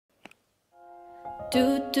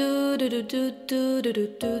Do do do do do do do do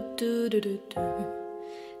do do do do.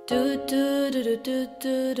 Do do do do do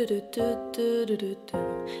do do do do do do do.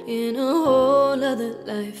 In a whole other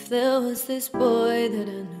life, there was this boy that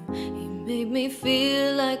I knew. He made me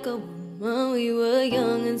feel like a woman. We were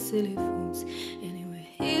young and silly fools. Anyway,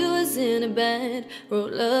 he was in a band,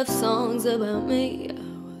 wrote love songs about me.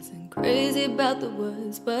 I wasn't crazy about the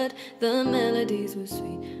words, but the melodies were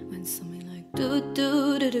sweet. When something like do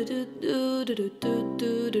do do do do do do do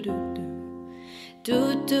do do do do.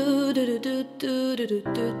 Do do do do do do do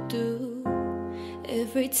do do.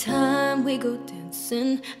 Every time we go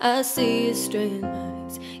dancing, I see his straying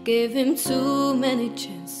eyes. Gave him too many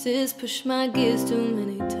chances, pushed my gears too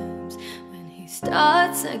many times. When he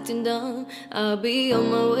starts acting dumb, I'll be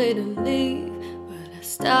on my way to leave. But I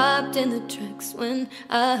stopped in the tracks when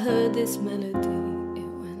I heard this melody. It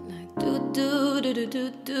went like do do do do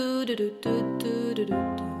do do do do do do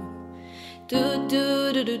do. Do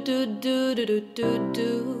do do do do do do do do.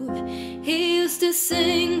 He used to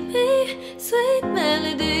sing me sweet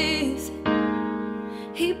melodies.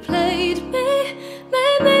 He played me,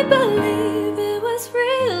 made me believe it was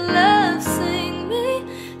real love. Sing me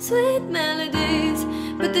sweet melodies.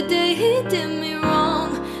 But the day he did me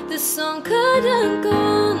wrong, the song couldn't go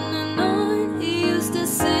on and on. He used to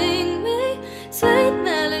sing me sweet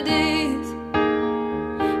melodies.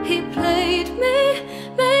 He played me,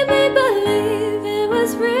 made me believe it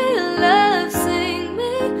was real love. Sing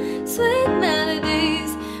me sweet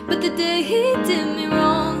melodies. But the day he did me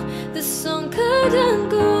wrong, the song couldn't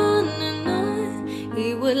go on and on.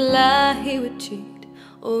 He would lie, he would cheat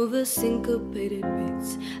over syncopated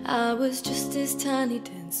beats. I was just his tiny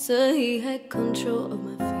dancer, he had control of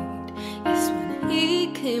my feet. Yes, when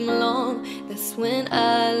he came along, that's when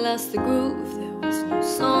I lost the groove. There was no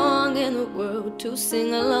song in the world to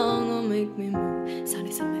sing along or make me move.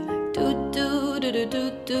 Sounded something like do do do do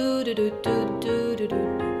do do do do do do do do.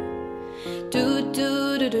 Do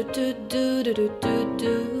do do do do do do do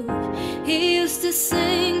do. He used to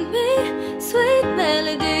sing me sweet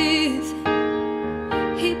melodies.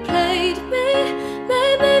 He played me,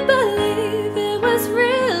 made me believe it was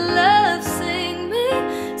real love. Sing me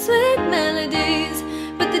sweet melodies.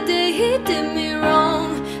 But the day he did me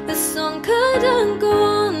wrong, the song couldn't go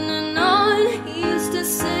on and on. He used to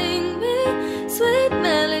sing me sweet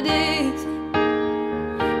melodies.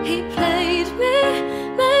 He played me,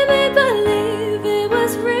 made me believe it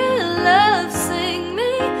was real love. Sing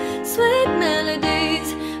me sweet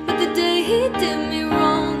melodies. But the day he did me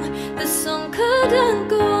wrong, the song couldn't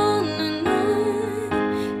go on and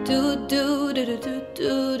on. Do do do do do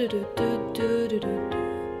do do do do do do.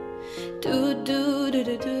 Do do do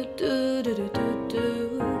do do do do do do.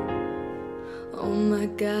 Oh my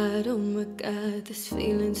God, this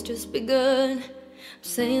feeling's just begun. I'm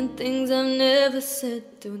saying things I've never said,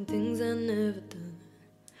 doing things I've never done.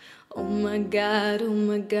 Oh my God,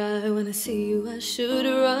 when I see you I should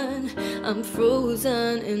run. I'm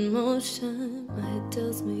frozen in motion, my head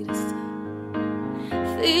tells me to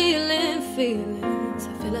stop. Feeling feelings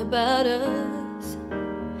I feel about us.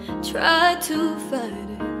 Try to fight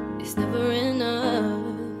it, it's never enough.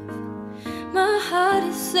 My heart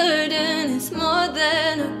is certain it's more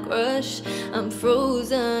than a crush. I'm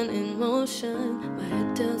frozen in motion, my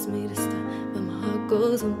head tells me to stop, but my heart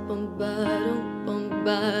goes bum bum bottom, bum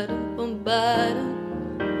bottom, bum bottom,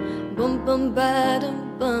 bum bum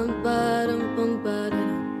bottom, bum bottom, bum bottom,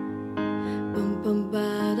 bum bum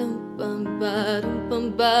bottom, bum bottom, bum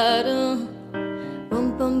bottom, bum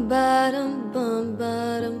bum bottom, bum.